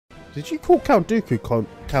Did you call Count Dooku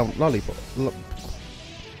Count Lollipop?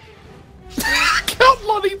 Count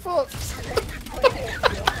Lollipops!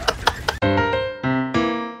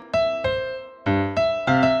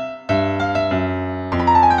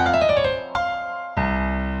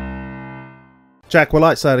 Jack, we're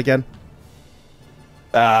light side again.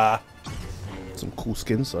 Ah. Some cool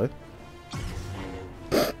skins though.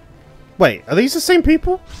 Wait, are these the same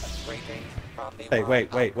people? Hey,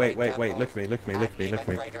 wait, look at me, look at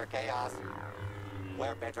me.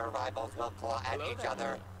 Where bitter rivals will claw at each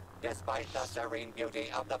other, despite the serene beauty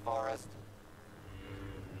of the forest.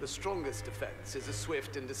 The strongest defense is a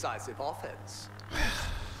swift and decisive offense.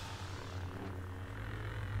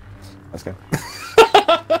 Let's go.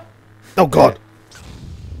 Oh god!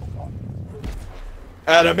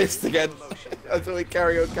 And I missed again. I thought we'd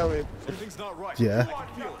carry on coming. Yeah.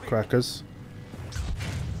 Crackers.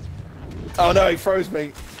 Oh no, he froze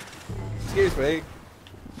me. Excuse me.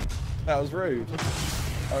 That was rude.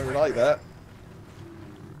 I don't like that.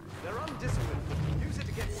 They're undisciplined. Use it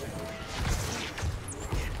to get set.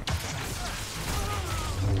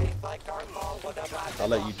 I'll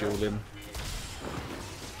let you duel him.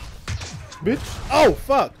 Bitch! Oh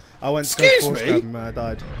fuck! I went to Excuse go force me? grab him and I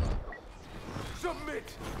died.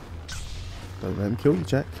 Submit. Don't let him kill you,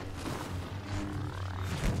 Jack.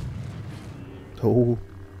 Oh.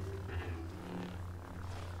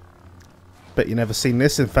 Bet you never seen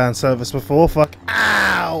this in fan service before. Fuck.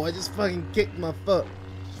 Ow! I just fucking kicked my foot.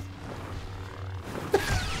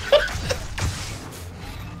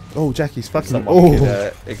 Oh, Jackie's fucking. Someone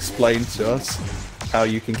could explain to us how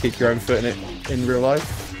you can kick your own foot in it in real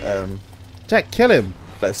life. Jack, kill him.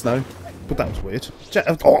 Let us know. But that was weird. Jack.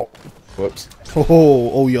 Oh. Whoops.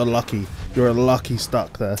 Oh, you're lucky. You're a lucky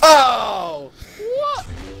stuck there. Oh! What?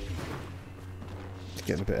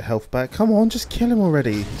 Getting a bit of health back. Come on, just kill him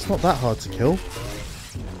already. It's not that hard to kill.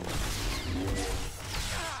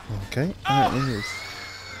 Okay, that is.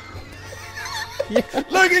 Yeah.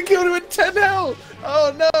 Look, I killed him at 10 health!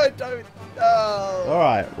 Oh no, I don't. Oh.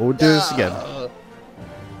 Alright, we'll do this again.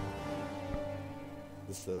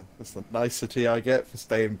 That's the nicety I get for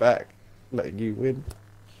staying back, letting you win.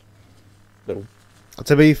 Little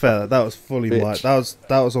To be fair, that was fully bitch. white.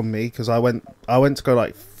 That was on me because I went to go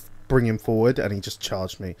like bring him forward and he just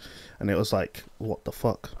charged me, and it was like, what the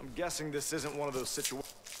fuck? I'm guessing this isn't one of those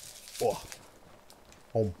situations. Oh.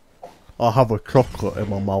 I have a chocolate in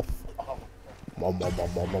my mouth.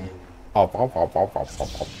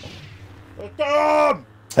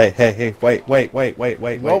 Hey, wait.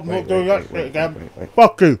 Nope, not doing that shit again.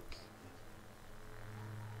 Fuck you.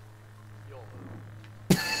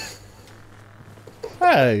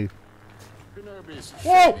 Hey.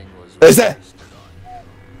 Whoa! Is that?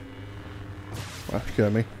 Well, you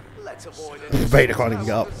me. Let's avoid it. Vader can't even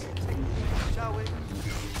get up. Shall we?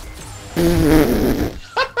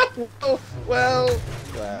 Oh, well.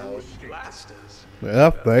 Blasters. Yeah,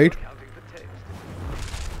 Vader. Counting the taste.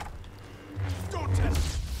 Don't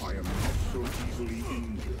test. I am not so easily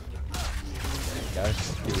injured. There you go.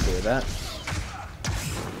 Give a bit of that.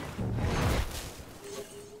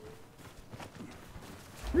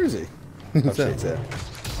 Where is he? Oh, shit, he's there.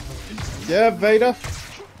 Yeah, Vader.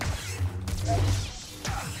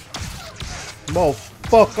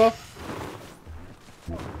 Motherfucker.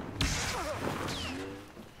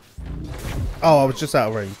 Oh, I was just out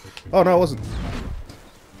of range. Oh, no, I wasn't.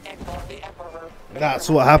 That's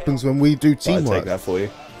what happens when we do I'll teamwork. take that for you.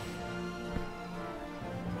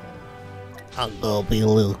 I'm gonna be a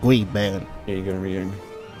little green man. Yeah, you're gonna reunion.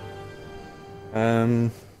 I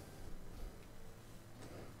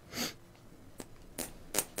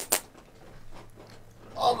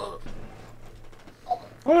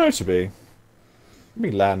know it should be.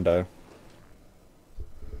 Be Lando.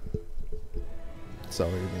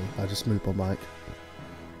 Sorry, me. I just moved my mic.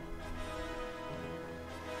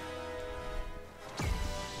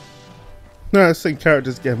 No, same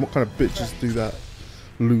characters again. What kind of bitches do that?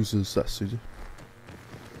 Losers, that's who. Do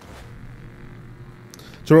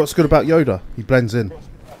you know what's good about Yoda? He blends in.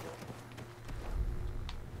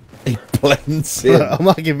 He blends in. I'm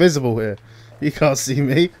like invisible here. You can't see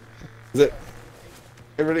me. Is it?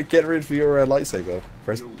 Get rid of your lightsaber.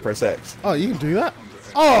 Press X. Oh, you can do that?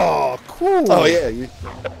 Oh, cool. Oh yeah. You...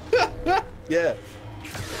 yeah.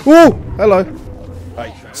 Oh, hello.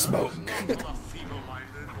 Right. Smoke.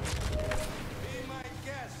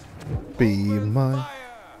 Be my.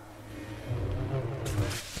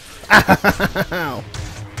 Ow.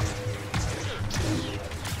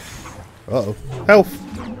 Uh-oh. Health.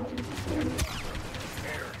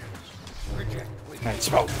 And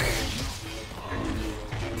smoke.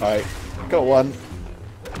 Alright. Got one.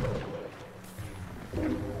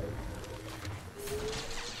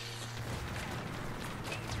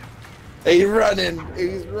 He's running.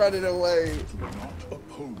 He's running away. Do not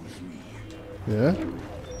oppose me. Yeah.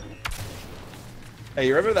 Hey,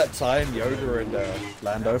 you remember that time Yoda and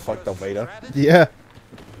Lando fucked up Vader? Yeah.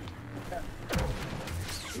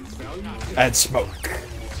 And smoke.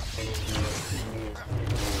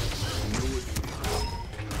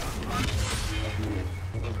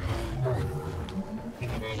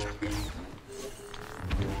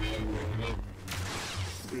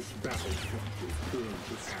 This battlefront will turn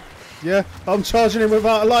to ash. Yeah. I'm charging him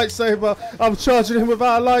without a lightsaber. I'm charging him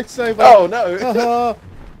without a lightsaber. Oh no! Uh-huh.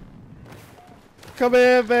 Come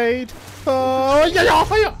here, Vade. Oh, yeah.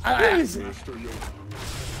 Where is he? Master Yoda.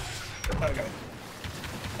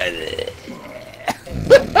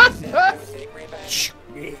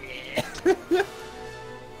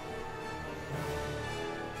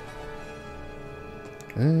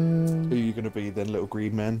 Who are you gonna be then, little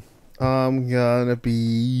green man? I'm gonna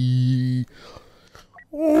be.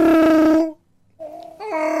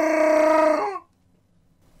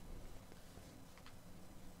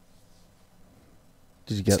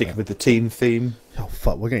 Did you get Sticking that? with the team theme. Oh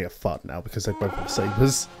fuck, we're gonna get fucked now because they both have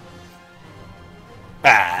sabers.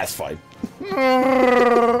 Ah, that's fine.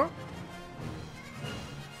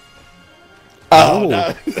 Oh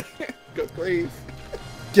no! Got grief.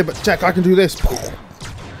 Yeah, but Jack, I can do this.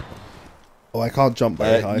 Oh, I can't jump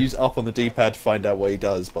very high. Use up on the D-pad to find out what he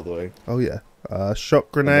does. By the way, Oh yeah,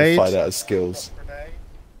 shock and then grenade. find out his skills.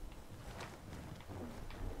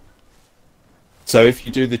 So if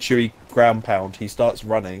you do the Chewie ground pound, he starts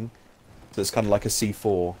running. So it's kind of like a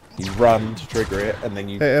C4. You run to trigger it, and then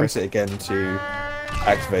you Hit him. press it again to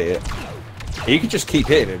activate it. You can just keep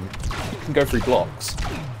hitting him. You can go through blocks.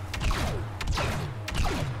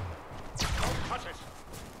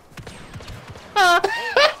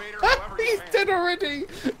 He's dead already!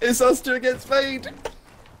 It's us two against Vade!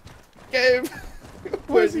 Get him!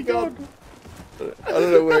 Where's he gone? I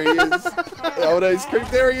don't know where he is. Oh no, he's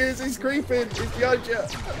creeping. There he is! He's creeping! He's behind you!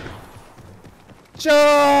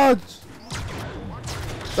 Charge!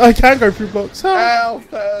 I can go through blocks. Ow!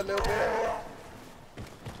 A little bit.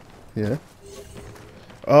 Yeah.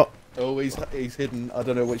 Oh, Oh, he's hidden. I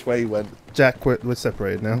don't know which way he went. Jack, we're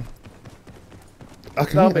separated now. I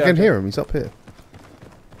can, No, I but can okay. hear him. He's up here.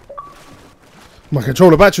 My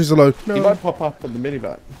controller batteries are low. He No. might pop up on the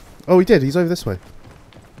minibot. Oh, he did. He's over this way.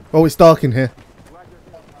 Oh, it's dark in here.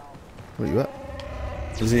 Where you at?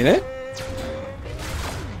 Is he in it?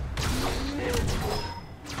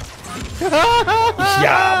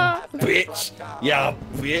 Yeah, bitch! Yeah,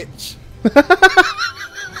 bitch!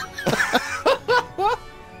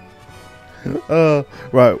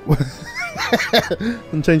 Right.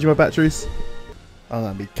 I'm changing my batteries. I'm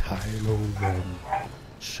gonna be Kylo Ren.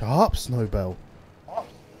 Sharp Snowbell.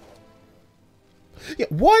 Yeah,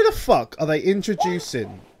 why the fuck are they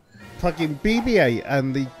introducing fucking BB-8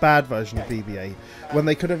 and the bad version of BB-8 when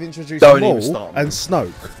they could have introduced Don't even Maul start. and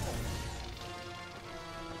Snoke?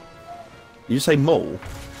 You say Maul?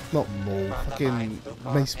 Not Maul, fucking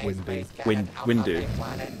Mace Windu. Windu.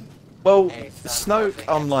 Well, Snoke,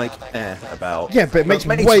 I'm like, about. Yeah, but it makes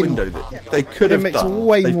Mace way Windu, they could It have makes done.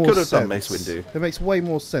 way They more could have sense. done Mace Windu. It makes way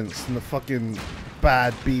more sense than the fucking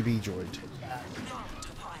bad BB droid.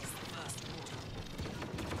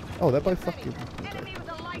 Oh, they're both fucking. Enemy with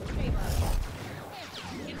a lightsaber.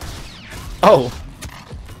 Oh!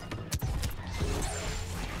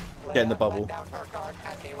 Get in the bubble. Down her guard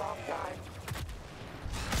at the wrong time.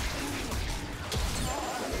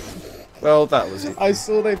 Well, that was it. I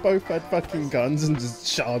saw they both had fucking guns and just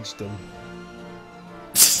charged them.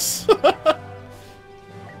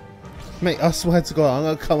 Mate, I swear to God, I'm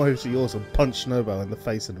gonna come over to yours and punch Snowball in the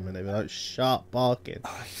face in a minute without sharp barking.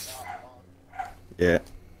 Yeah.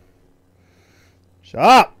 Shut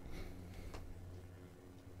up!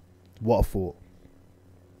 What a thought.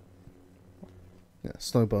 Yeah,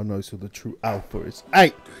 Snowball knows who the true alpha is.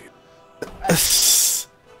 Hey!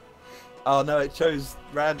 Oh no, it chose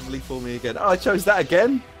randomly for me again. Oh, I chose that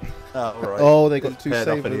again? Oh, alright. Oh, they got It's two paired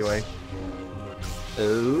up sabers. anyway.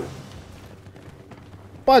 Oh.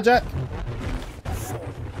 Bye, Jack!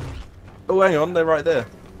 Oh, hang on, they're right there.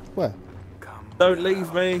 Where? Don't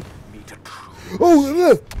leave me. Oh,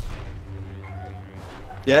 look!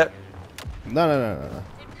 Yep. No. Inferno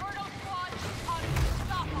squad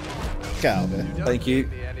unstoppable. Get out of there. Thank you.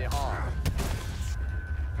 Me any harm.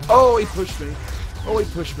 Oh, he pushed me. Oh, he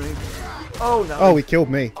pushed me. Oh no. Oh, he killed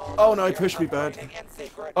me. Oh no, he pushed me bad. In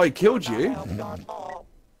secret. Oh, he killed you? Not all.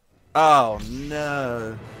 Oh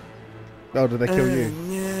no. Oh, did they kill you?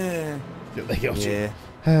 Yeah. Did they kill you? Yeah.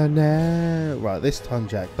 Oh no. Right, this time,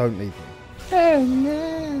 Jack, don't leave me. Oh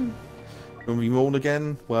no. When we maul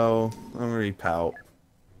again? Well, I'm really pout.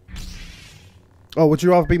 Oh, would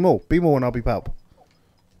you rather be more? Be more and I'll be Palp.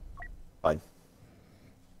 Fine.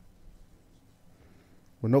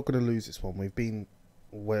 We're not going to lose this one. We're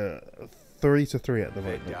 3-3 at the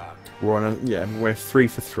moment. We're on a, yeah, we're 3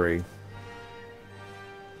 for 3.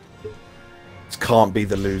 This can't be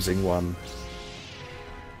the losing one.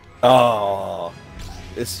 Oh,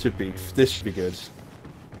 this should be good. This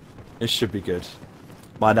should be good.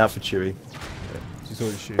 Mind out for Chewie. She's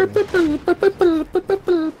already shooting.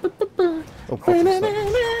 Oh, fuck,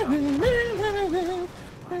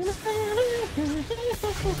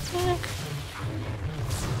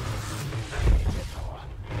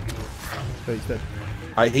 oh, he's dead.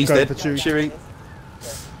 Alright, he's Go dead. for Chewie. Chewie.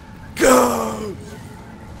 Go!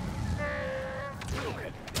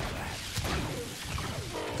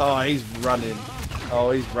 Oh, he's running.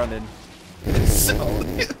 Oh, he's running. So,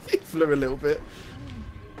 he flew a little bit.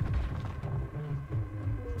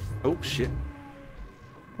 Oh, shit.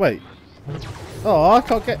 Wait. Oh, I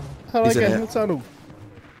can't get... How do I He's in get it. in the tunnel?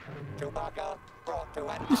 Chewbacca brought to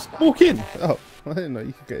an Just walk in. Oh, I didn't know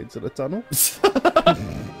you could get into the tunnel.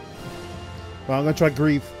 Well, I'm going to try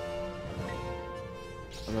Grieve.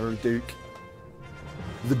 Another Duke.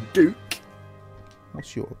 The Duke.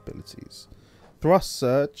 What's your abilities? Thrust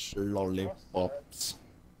search. Lollipops.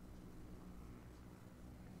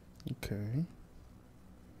 Okay.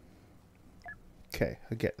 Okay,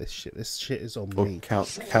 I get this shit. This shit is on Or me.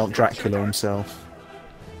 Count Dracula himself.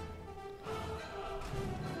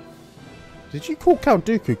 Did you call Count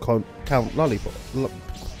Dooku Count Lollipop?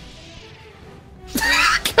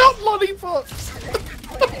 Count Lollipops!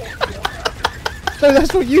 No,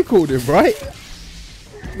 that's what you called him, right?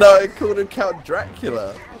 No, I called him Count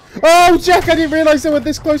Dracula. Oh, Jack, I didn't realise they were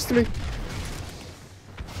this close to me.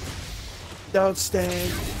 Don't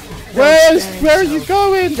stand. Where are you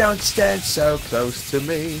going? Don't stand so close to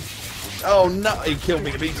me. Oh no, he killed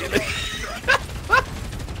me immediately.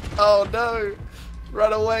 Oh no.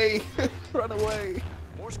 Run away. Run away.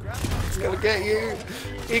 He's gonna get you.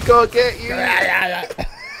 He gonna get you.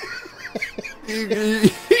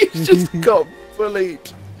 He just got bullied.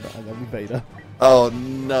 That'll be Vader. Oh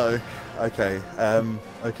no. Okay.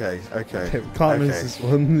 Okay. Okay, we can't lose this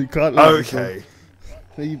one. You can't lose this one. Okay.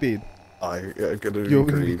 Where you been? I'm gonna You're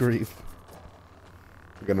going to be grieve. Grieve.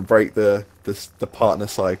 We're gonna break the partner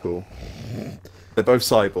cycle. They're both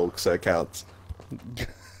cyborgs, so it counts.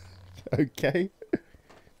 Okay.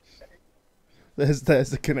 There's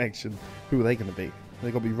the connection. Who are they going to be?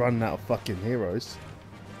 They're going to be running out of fucking heroes.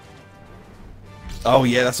 Oh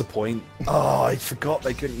yeah, that's a point. Oh, I forgot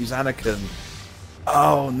they couldn't use Anakin.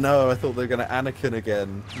 Oh no, I thought they were gonna Anakin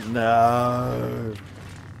again. No.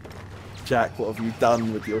 Jack, what have you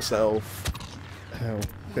done with yourself? Hell.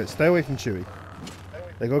 Okay, stay away from Chewie.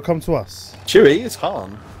 They're going to come to us. Chewie, it's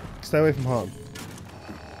Han. Stay away from Han.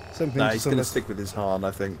 Something No, he's gonna stick with his Han,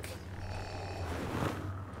 I think.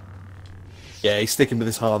 Yeah, he's sticking with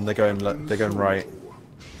his Han. They're going right.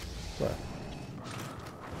 Where?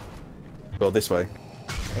 Well, this way.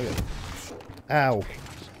 Okay. Ow.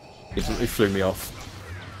 He flew me off.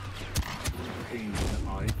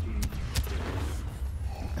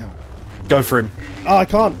 Go for him. Oh, I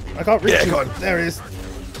can't reach Yeah, him. got him. There he is.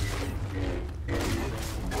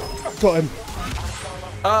 Got him.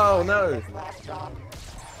 Oh no.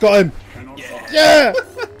 Got him. Yeah.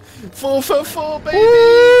 4 for 4, baby.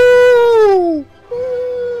 Woo!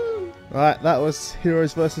 Right, that was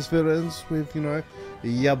Heroes versus Villains with, you know,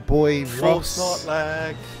 ya boy Force Ross. not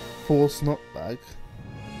lag. Force not lag.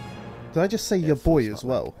 Did I just say your boy as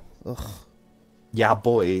well? Ugh. Yeah,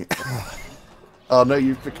 boy. Oh no,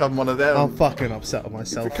 you've become one of them. I'm fucking upset with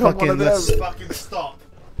myself. become one Fucking of them. let's fucking stop.